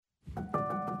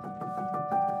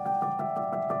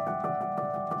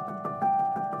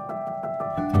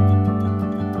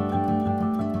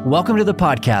Welcome to the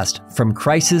podcast, From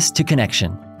Crisis to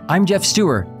Connection. I'm Jeff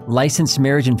Stewart, licensed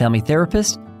marriage and family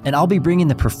therapist, and I'll be bringing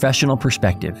the professional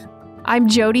perspective. I'm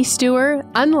Jody Stewart,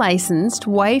 unlicensed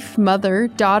wife, mother,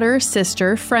 daughter,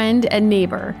 sister, friend, and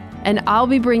neighbor, and I'll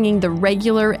be bringing the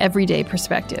regular, everyday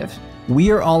perspective. We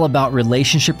are all about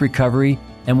relationship recovery,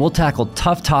 and we'll tackle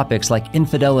tough topics like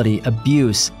infidelity,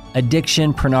 abuse,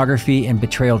 addiction, pornography, and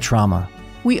betrayal trauma.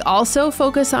 We also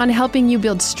focus on helping you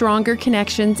build stronger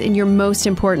connections in your most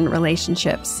important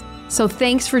relationships. So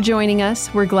thanks for joining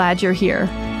us. We're glad you're here.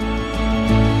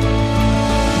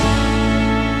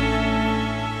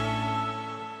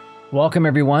 Welcome,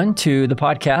 everyone, to the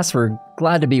podcast. We're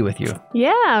glad to be with you.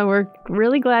 Yeah, we're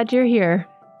really glad you're here.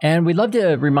 And we'd love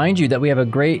to remind you that we have a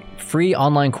great free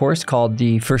online course called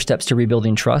The First Steps to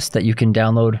Rebuilding Trust that you can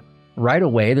download right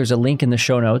away. There's a link in the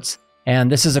show notes.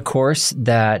 And this is a course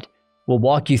that will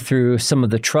walk you through some of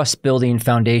the trust building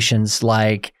foundations,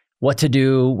 like what to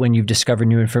do when you've discovered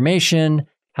new information,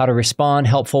 how to respond,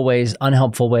 helpful ways,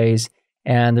 unhelpful ways.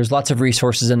 And there's lots of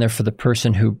resources in there for the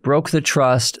person who broke the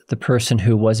trust, the person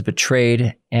who was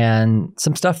betrayed, and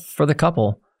some stuff for the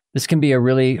couple. This can be a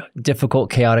really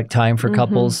difficult, chaotic time for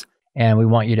couples, and we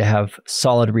want you to have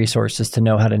solid resources to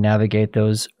know how to navigate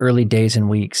those early days and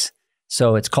weeks.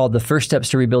 So it's called The First Steps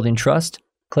to Rebuilding Trust.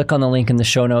 Click on the link in the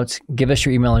show notes, give us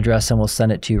your email address, and we'll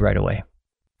send it to you right away.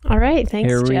 All right.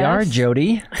 Thanks, Here we Jeff. are,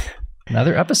 Jody.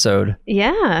 Another episode.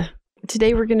 Yeah.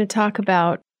 Today we're going to talk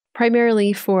about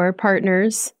primarily for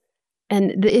partners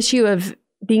and the issue of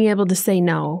being able to say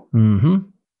no,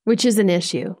 which is an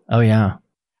issue. Oh, yeah.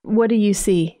 What do you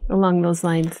see along those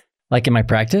lines? Like in my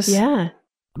practice? Yeah.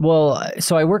 Well,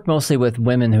 so I work mostly with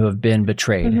women who have been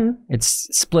betrayed. It's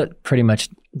split pretty much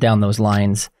down those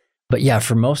lines. But yeah,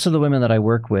 for most of the women that I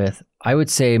work with, I would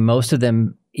say most of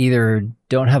them either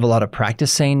don't have a lot of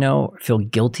practice saying no, feel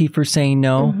guilty for saying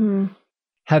no,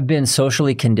 have been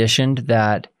socially conditioned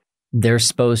that they're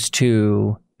supposed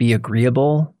to be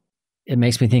agreeable. It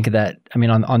makes me think of that, I mean,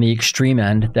 on the extreme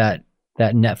end, that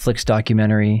Netflix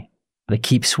documentary, The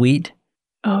Keep Sweet.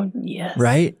 Oh, yes.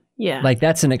 Right? Yeah. Like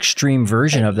that's an extreme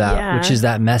version of that, which is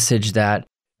that message that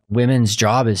women's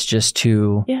job is just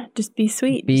to just be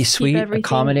sweet. Be just sweet,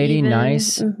 accommodating,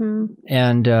 nice.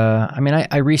 And I mean,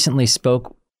 I recently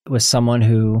spoke with someone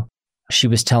who she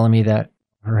was telling me that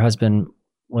her husband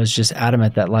was just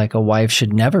adamant that like a wife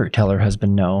should never tell her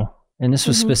husband no. And this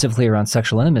was specifically around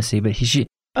sexual intimacy, but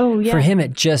for him,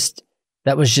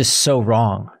 that was just so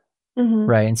wrong.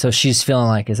 Right. And so she's feeling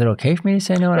like, is it okay for me to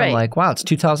say no? And I'm like, wow, it's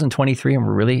 2023 and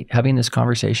we're really having this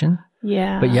conversation.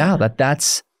 Yeah. But yeah,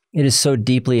 it is so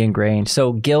deeply ingrained.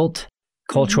 So guilt,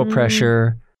 cultural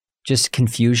pressure, just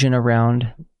confusion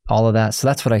around all of that. So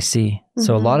that's what I see.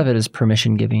 So a lot of it is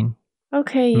permission giving.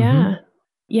 Okay. Yeah.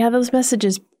 Yeah. Those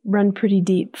messages run pretty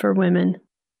deep for women.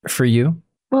 For you?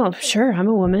 Well, sure. I'm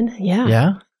a woman. Yeah.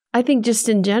 Yeah. I think just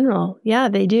in general. Yeah,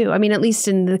 they do. I mean, at least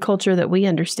in the culture that we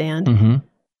understand.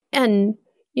 And,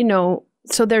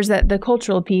 so there's the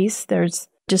cultural piece. There's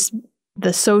just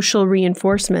the social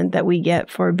reinforcement that we get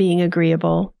for being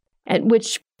agreeable, and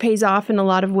which pays off in a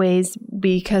lot of ways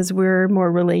because we're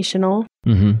more relational.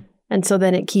 And so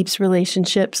then it keeps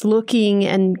relationships looking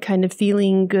and kind of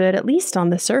feeling good, at least on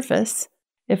the surface,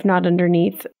 if not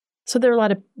underneath. So there are a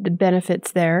lot of the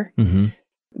benefits there.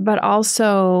 But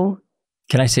also...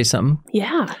 Can I say something?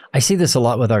 Yeah. I see this a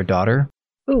lot with our daughter.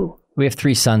 Ooh. We have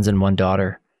 3 sons and 1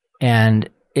 daughter. And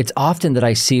it's often that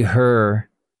I see her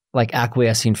like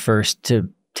acquiescing first to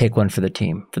take one for the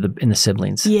team, in the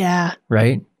siblings. Yeah.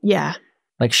 Right? Yeah.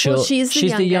 Like she's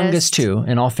the youngest too,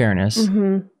 in all fairness.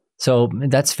 So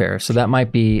that's fair. So that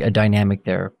might be a dynamic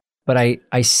there. But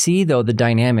I see though the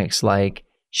dynamics, like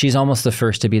she's almost the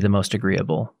first to be the most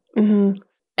agreeable. And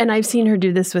I've seen her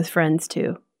do this with friends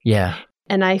too. Yeah.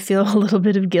 And I feel a little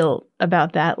bit of guilt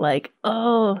about that. Like,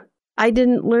 oh, I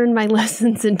didn't learn my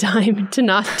lessons in time to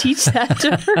not teach that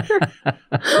to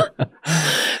her.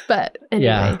 But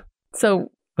anyway,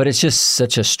 But it's just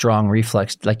such a strong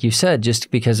reflex, like you said,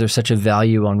 just because there's such a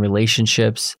value on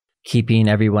relationships, keeping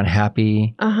everyone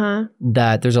happy,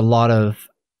 that there's a lot of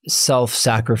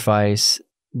self-sacrifice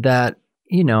that,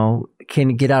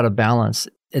 can get out of balance.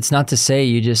 It's not to say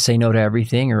you just say no to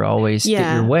everything or always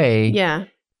get your way. Yeah.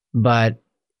 But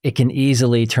it can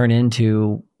easily turn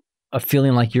into a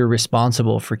feeling like you're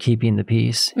responsible for keeping the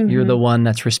peace. You're the one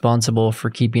that's responsible for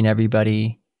keeping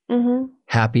everybody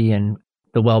happy and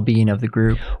the well-being of the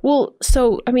group. Well,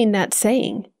 so, I mean, that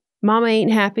saying, mama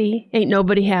ain't happy, ain't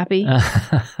nobody happy.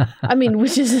 I mean,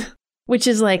 which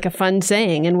is like a fun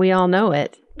saying and we all know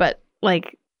it. But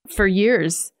like for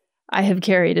years, I have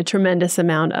carried a tremendous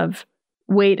amount of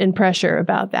weight and pressure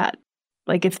about that.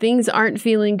 Like if things aren't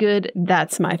feeling good,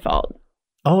 that's my fault.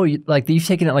 Oh, like you've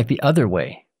taken it like the other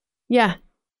way. Yeah.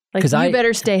 Like you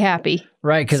better stay happy.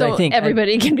 Right. Because so I think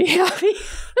everybody can be happy.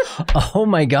 Oh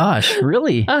my gosh.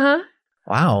 Really? Uh-huh.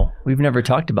 Wow. We've never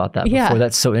talked about that before. Yeah.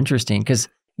 That's so interesting. Because,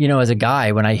 you know, as a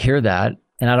guy, when I hear that,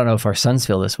 and I don't know if our sons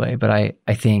feel this way, but I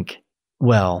think,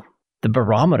 well, the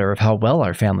barometer of how well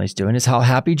our family's doing is how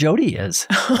happy Jody is.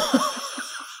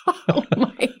 Oh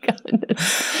my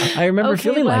goodness. I remember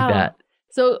feeling like that.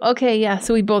 So, okay, yeah.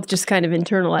 So we both just kind of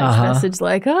internalized the message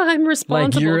like, oh, I'm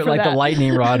responsible like you're for like that. the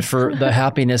lightning rod for the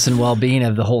happiness and well-being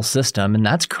of the whole system. And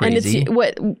that's crazy.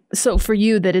 And so for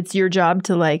you that it's your job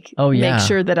to like make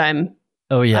sure that I'm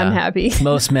happy.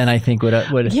 Most men I think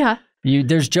would yeah.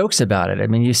 There's jokes about it. I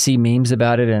mean, you see memes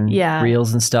about it and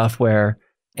reels and stuff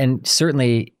and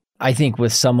certainly I think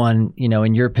with someone, you know,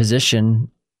 in your position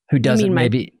who doesn't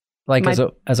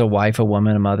as a wife, a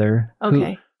woman, a mother,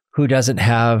 who doesn't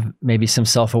have maybe some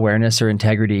self-awareness or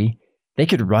integrity, they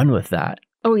could run with that.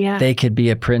 Oh, yeah. They could be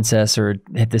a princess or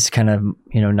hit this kind of,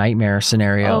 you know, nightmare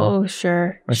scenario. Oh,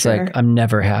 sure. It's like, I'm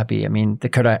never happy. I mean, the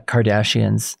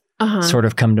Kardashians sort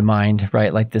of come to mind,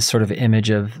 right? Like this sort of image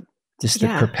of just the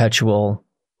perpetual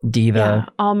diva.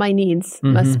 Yeah. All my needs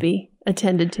must be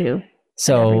attended to at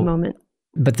every moment.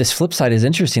 But this flip side is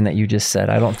interesting that you just said.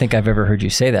 I don't think I've ever heard you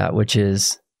say that, which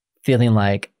is feeling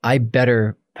like I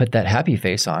better put that happy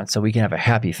face on so we can have a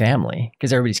happy family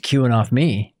because everybody's queuing off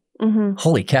me. Mm-hmm.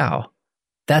 Holy cow.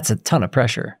 That's a ton of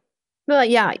pressure. Well,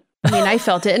 yeah. I mean, I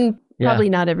felt it and probably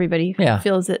not everybody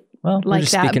feels it like we're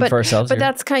just that. Speaking for ourselves but here.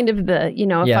 that's kind of the, you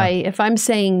know, if I'm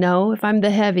saying no, if I'm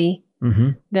the heavy,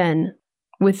 then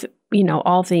with, you know,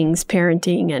 all things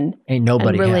parenting and ain't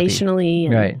nobody and relationally.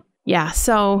 And, right. Yeah.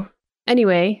 So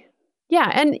anyway,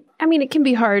 yeah. And I mean, it can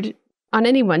be hard on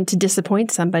anyone to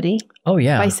disappoint somebody. Oh,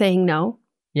 yeah. By saying no.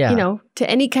 Yeah. You know, to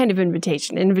any kind of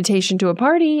invitation to a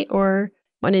party or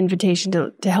an invitation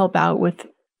to help out with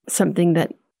something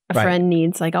that a friend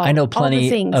needs. Like I know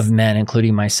plenty of men,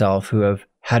 including myself, who have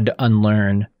had to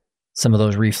unlearn some of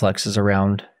those reflexes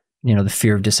around, you know, the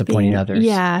fear of disappointing others.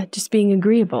 Yeah, just being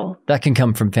agreeable. That can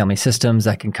come from family systems.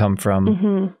 That can come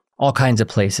from all kinds of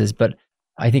places. But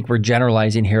I think we're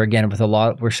generalizing here again with a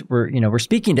lot. We're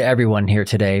speaking to everyone here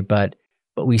today, but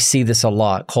we see this a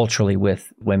lot culturally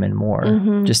with women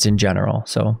more, just in general.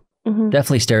 So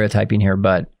definitely stereotyping here,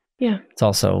 but it's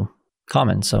also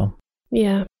common. So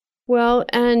yeah. Well,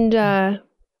 and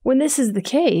when this is the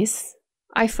case,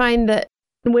 I find that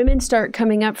women start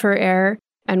coming up for air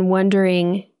and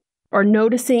wondering or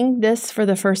noticing this for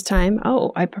the first time.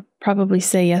 Oh, I probably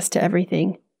say yes to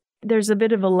everything. There's a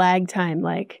bit of a lag time.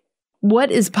 Like, what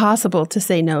is possible to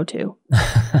say no to?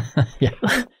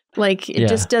 Like, it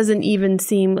just doesn't even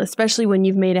seem, especially when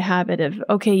you've made a habit of,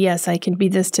 okay, yes, I can be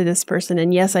this to this person.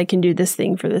 And yes, I can do this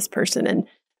thing for this person. And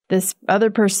this other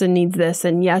person needs this.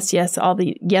 And yes, all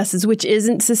the yeses, which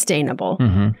isn't sustainable.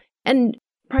 And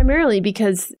primarily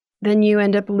because then you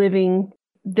end up living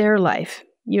their life.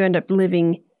 You end up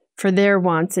living for their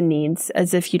wants and needs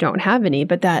as if you don't have any,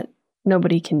 but that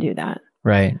nobody can do that.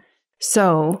 Right.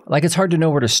 So, like, it's hard to know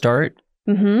where to start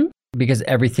because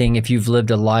everything, if you've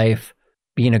lived a life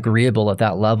being agreeable at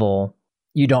that level,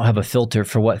 you don't have a filter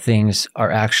for what things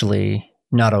are actually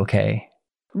not okay.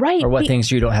 Right. Or what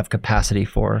things you don't have capacity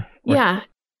for. Yeah.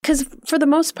 Because for the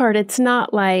most part, it's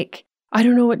not like, I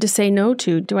don't know what to say no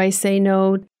to. Do I say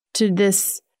no to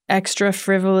this extra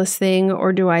frivolous thing,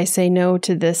 or do I say no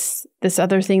to this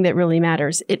other thing that really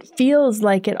matters? It feels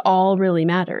like it all really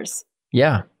matters.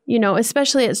 Yeah. You know,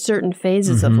 especially at certain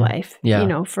phases of life. Yeah. You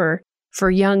know, for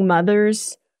young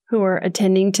mothers who are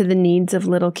attending to the needs of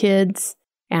little kids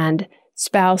and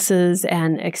spouses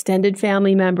and extended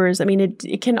family members. I mean,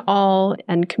 it can all,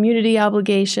 and community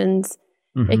obligations,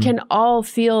 it can all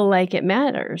feel like it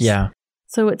matters. Yeah.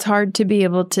 So it's hard to be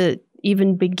able to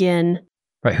even begin.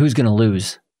 Right. Who's going to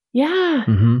lose? Yeah.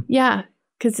 Yeah.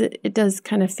 Because it does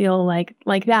kind of feel like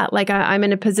that. Like I'm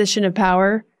in a position of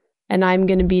power and I'm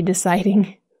going to be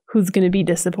deciding who's going to be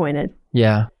disappointed.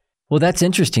 Yeah. Well, that's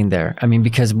interesting there. I mean,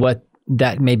 because what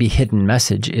that maybe hidden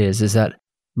message is that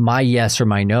my yes or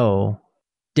my no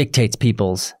dictates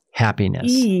people's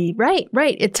happiness. Right.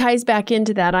 It ties back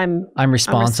into that. I'm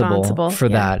responsible for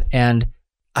that. And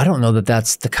I don't know that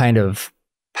that's the kind of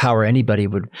power anybody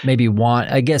would maybe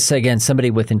want. I guess, again,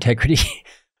 somebody with integrity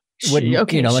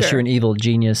wouldn't, unless you're an evil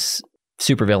genius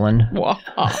supervillain.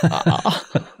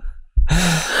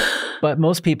 But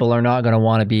most people are not going to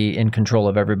want to be in control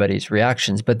of everybody's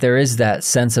reactions. But there is that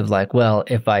sense of like, well,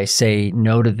 if I say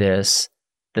no to this,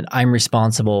 then I'm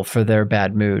responsible for their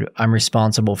bad mood. I'm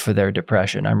responsible for their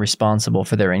depression. I'm responsible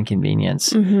for their inconvenience.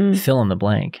 Fill in the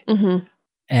blank.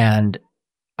 And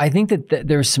I think that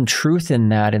there's some truth in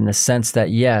that, in the sense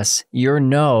that, yes, your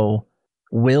no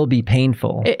will be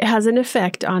painful. It has an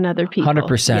effect on other people.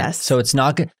 100%. Yes. So it's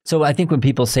not good. So I think when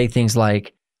people say things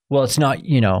like, well, it's not,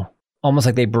 almost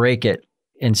like they break it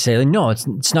and say, no,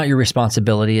 it's not your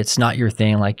responsibility. It's not your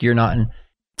thing. Like, you're not.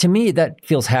 To me, that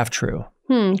feels half true.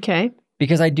 Okay.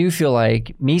 Because I do feel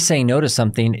like me saying no to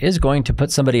something is going to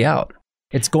put somebody out.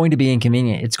 It's going to be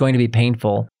inconvenient. It's going to be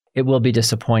painful. It will be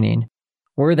disappointing.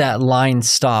 Where that line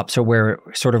stops, or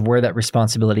where that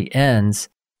responsibility ends,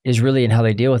 is really in how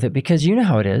they deal with it. Because you know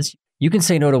how it is. You can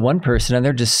say no to one person and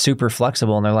they're just super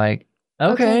flexible and they're like,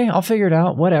 okay. I'll figure it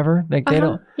out, whatever. Like they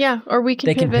don't. Yeah, or we can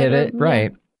they pivot. Can pivot,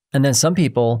 right. And then some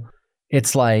people,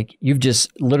 it's like you've just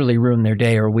literally ruined their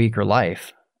day or week or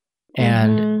life.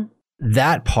 And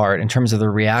that part, in terms of the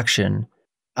reaction,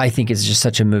 I think is just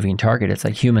such a moving target. It's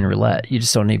like human roulette. You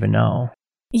just don't even know.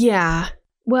 Yeah.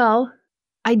 Well,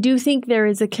 I do think there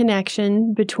is a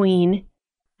connection between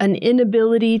an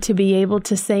inability to be able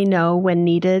to say no when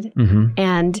needed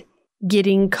and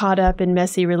getting caught up in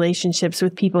messy relationships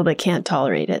with people that can't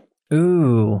tolerate it.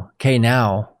 Ooh, okay,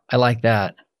 now I like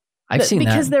that. I've seen that.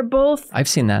 Because they're both... I've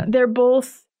seen that. They're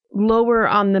both lower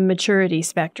on the maturity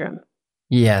spectrum.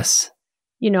 Yes.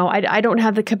 I don't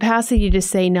have the capacity to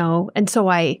say no. And so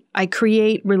I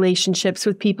create relationships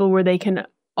with people where they can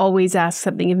always ask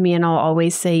something of me and I'll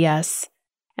always say yes.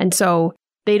 And so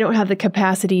they don't have the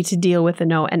capacity to deal with a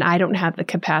no, and I don't have the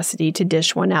capacity to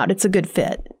dish one out. It's a good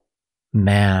fit.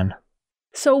 Man.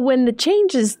 So when the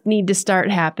changes need to start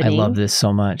happening... I love this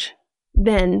so much.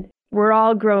 Then we're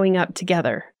all growing up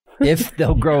together. If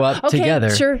they'll grow up together.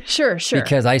 Sure.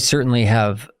 Because I certainly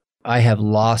have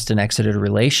lost and exited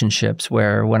relationships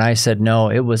where when I said no,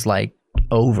 it was like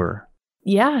over.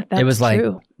 Yeah, that's true. It was like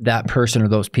that person or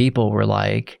those people were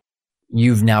like,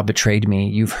 you've now betrayed me.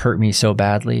 You've hurt me so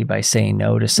badly by saying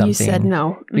no to something. You said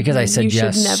no. Because I said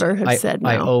yes. You should never have said no.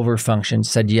 I overfunctioned,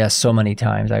 said yes so many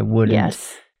times. I wouldn't.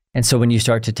 Yes. And so when you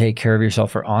start to take care of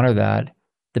yourself or honor that,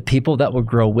 the people that will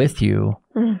grow with you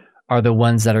are the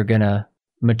ones that are going to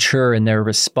mature in their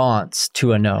response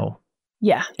to a no.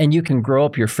 Yeah. And you can grow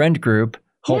up your friend group,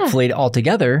 hopefully all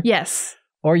together. Yes.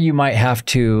 Or you might have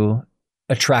to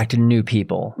attract new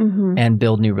people and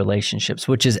build new relationships,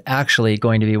 which is actually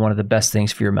going to be one of the best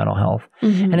things for your mental health.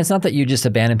 And it's not that you just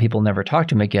abandon people and never talk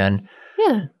to them again.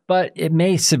 Yeah. But it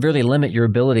may severely limit your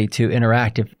ability to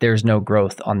interact if there's no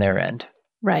growth on their end.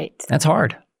 Right. That's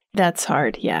hard. That's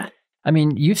hard. Yeah. I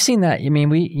mean, you've seen that. I mean,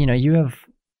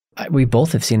 we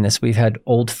both have seen this. We've had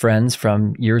old friends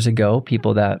from years ago,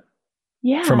 people that,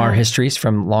 from our histories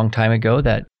from a long time ago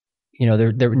that,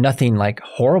 there nothing like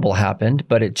horrible happened,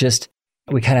 but it just,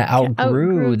 we kind of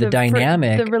outgrew the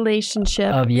dynamic, the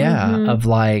relationship of, of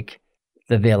like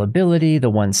the availability, the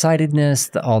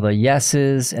one-sidedness, all the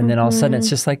yeses. And then all of a sudden it's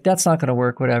just like, that's not going to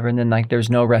work, whatever. And then like, there's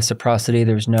no reciprocity.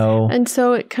 There's no. And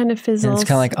so it kind of fizzles. And it's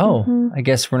kind of like, oh, I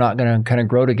guess we're not going to kind of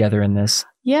grow together in this.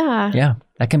 Yeah. Yeah.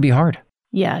 That can be hard.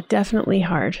 Yeah, definitely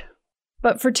hard.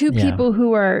 But for two people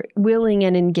who are willing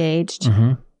and engaged,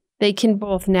 they can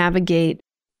both navigate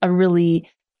a really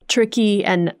tricky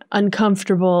and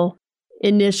uncomfortable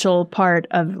initial part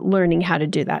of learning how to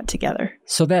do that together.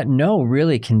 So that no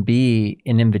really can be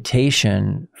an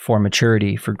invitation for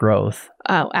maturity, for growth.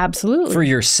 Oh, absolutely. For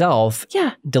yourself,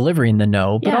 delivering the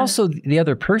no, but also the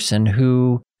other person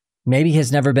who maybe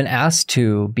has never been asked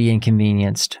to be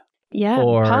inconvenienced. Yeah,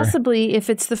 or possibly if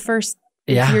it's the first,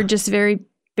 if you're just very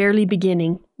barely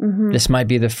beginning. This might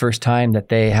be the first time that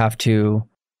they have to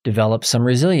develop some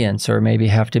resilience or maybe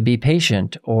have to be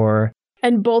patient or...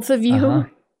 And both of you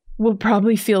will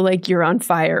probably feel like you're on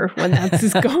fire when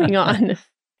that's going on.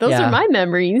 Those are my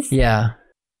memories. Yeah.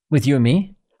 With you and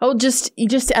me? Oh, just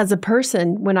as a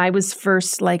person, when I was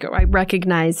first, I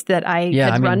recognized that I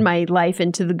had run my life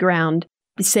into the ground,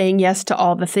 saying yes to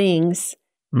all the things,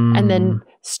 and then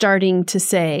starting to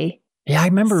say... Yeah, I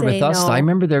remember with us, no. I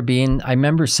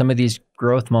remember some of these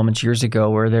growth moments years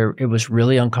ago where it was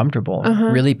really uncomfortable,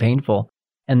 really painful.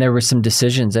 And there were some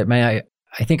decisions that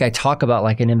I think I talk about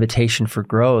like an invitation for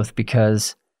growth,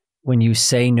 because when you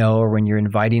say no, or when you're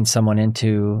inviting someone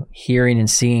into hearing and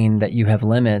seeing that you have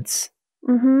limits,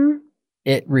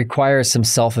 it requires some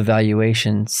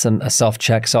self-evaluation, a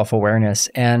self-check, self-awareness.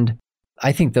 And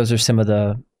I think those are some of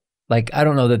the, I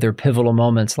don't know that they're pivotal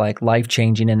moments, like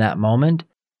life-changing in that moment,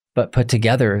 but put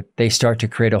together, they start to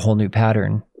create a whole new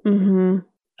pattern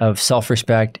of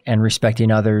self-respect and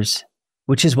respecting others,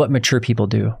 which is what mature people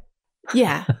do.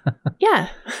 Yeah. Yeah.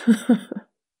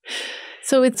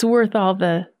 So it's worth all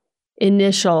the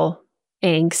initial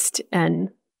angst and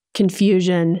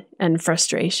confusion and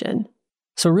frustration.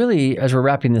 So really, as we're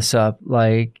wrapping this up,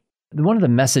 one of the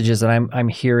messages that I'm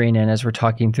hearing, and as we're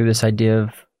talking through this idea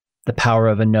of the power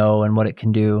of a no and what it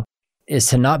can do, is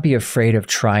to not be afraid of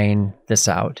trying this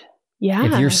out. Yeah.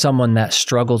 If you're someone that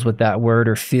struggles with that word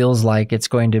or feels like it's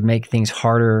going to make things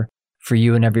harder for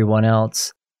you and everyone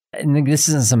else, and this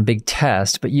isn't some big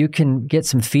test, but you can get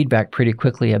some feedback pretty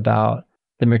quickly about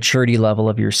the maturity level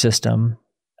of your system,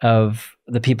 of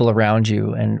the people around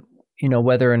you, and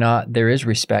whether or not there is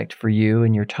respect for you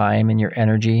and your time and your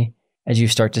energy as you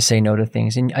start to say no to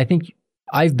things. And I think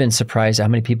I've been surprised at how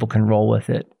many people can roll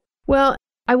with it. Well,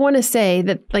 I want to say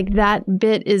that that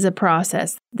bit is a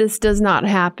process. This does not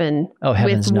happen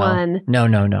with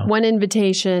one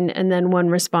invitation and then one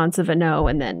response of a no,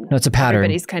 and then it's a pattern.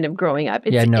 Everybody's kind of growing up.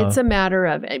 It's a matter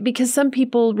of, because some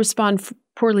people respond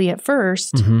poorly at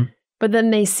first, but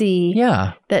then they see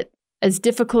that as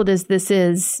difficult as this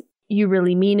is, you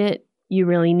really mean it. You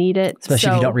really need it.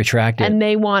 Especially if you don't retract it. And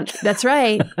they want, that's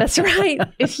right. That's right.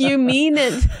 If you mean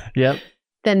it,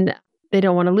 then they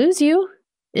don't want to lose you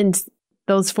in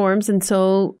those forms. And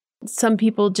so some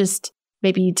people just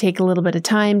maybe take a little bit of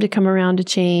time to come around to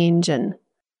change, and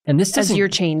this as you're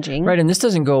changing. Right. And this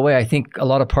doesn't go away. I think a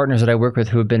lot of partners that I work with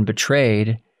who have been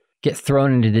betrayed get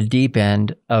thrown into the deep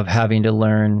end of having to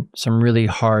learn some really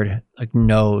hard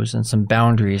no's and some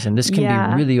boundaries. And this can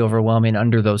be really overwhelming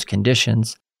under those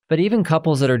conditions. But even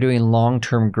couples that are doing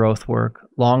long-term growth work,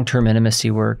 long-term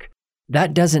intimacy work,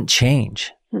 that doesn't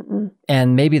change.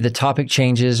 And maybe the topic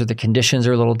changes or the conditions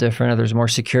are a little different, or there's more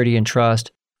security and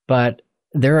trust. But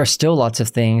there are still lots of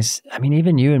things. I mean,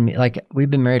 even you and me, we've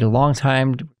been married a long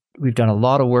time. We've done a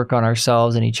lot of work on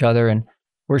ourselves and each other, and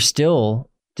we're still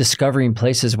discovering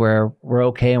places where we're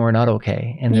okay and we're not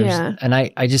okay. And and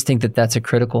I just think that that's a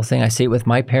critical thing. I see it with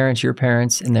my parents, your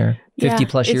parents, and they're 50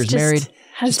 plus years married.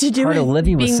 Has to do with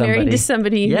living with somebody. Being married to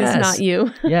somebody who's not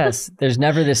you. Yes. There's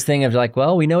never this thing of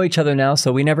well, we know each other now,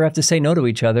 so we never have to say no to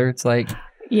each other. It's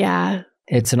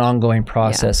it's an ongoing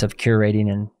process of curating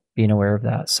and being aware of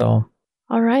that. So.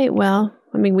 All right. Well,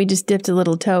 I mean, we just dipped a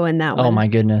little toe in that one. Oh my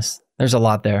goodness. There's a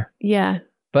lot there. Yeah.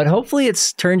 But hopefully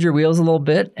it's turned your wheels a little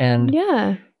bit and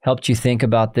helped you think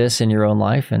about this in your own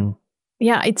life. And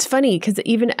yeah, it's funny because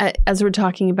even as we're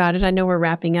talking about it, I know we're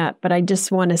wrapping up, but I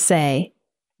just want to say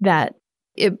that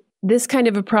this kind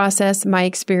of a process, my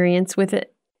experience with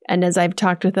it, and as I've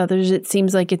talked with others, it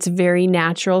seems like it's very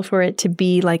natural for it to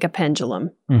be like a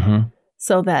pendulum.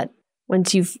 So that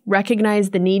once you've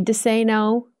recognized the need to say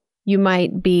no, you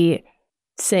might be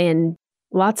saying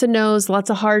lots of no's, lots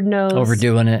of hard no's.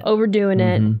 Overdoing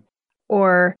it.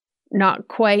 Or not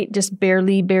quite, just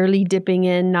barely dipping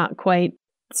in,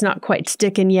 it's not quite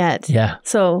sticking yet. Yeah.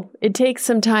 So it takes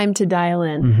some time to dial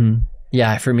in.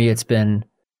 Yeah, for me, it's been,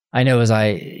 I know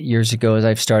years ago, as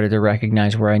I've started to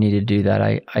recognize where I need to do that,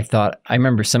 I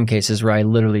remember some cases where I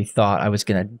literally thought I was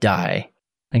going to die.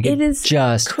 It is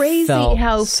just crazy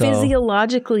how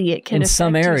physiologically it can affect in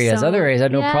some areas. Other areas, I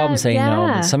had no problem saying no.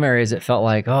 But some areas, it felt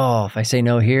like, if I say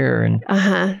no here, and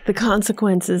the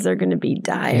consequences are going to be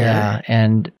dire. Yeah,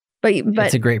 but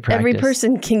it's a great practice. Every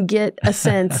person can get a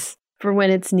sense for when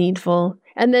it's needful,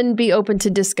 and then be open to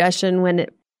discussion when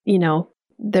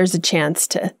there's a chance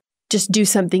to just do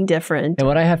something different. And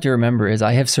what I have to remember is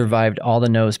I have survived all the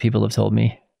no's people have told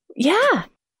me. Yeah.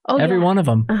 Oh, every one of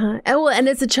them. And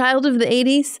as a child of the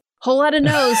 80s, whole lot of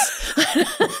no's.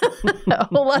 A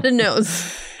whole lot of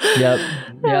no's. Yep.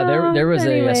 Yeah, there was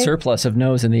a surplus of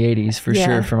no's in the 80s for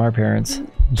sure from our parents.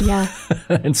 Yeah.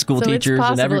 And school teachers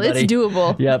and everybody. It's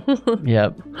doable.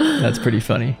 Yep. That's pretty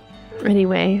funny.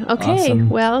 Anyway, okay. Awesome.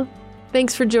 Well,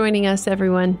 thanks for joining us,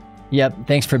 everyone. Yep.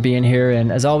 Thanks for being here.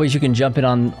 And as always, you can jump in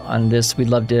on this. We'd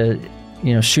love to,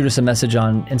 shoot us a message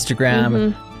on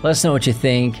Instagram. Let us know what you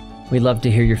think. We'd love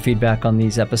to hear your feedback on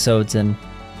these episodes and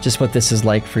just what this is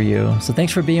like for you. So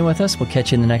thanks for being with us. We'll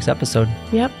catch you in the next episode.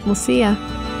 Yep. We'll see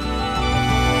ya.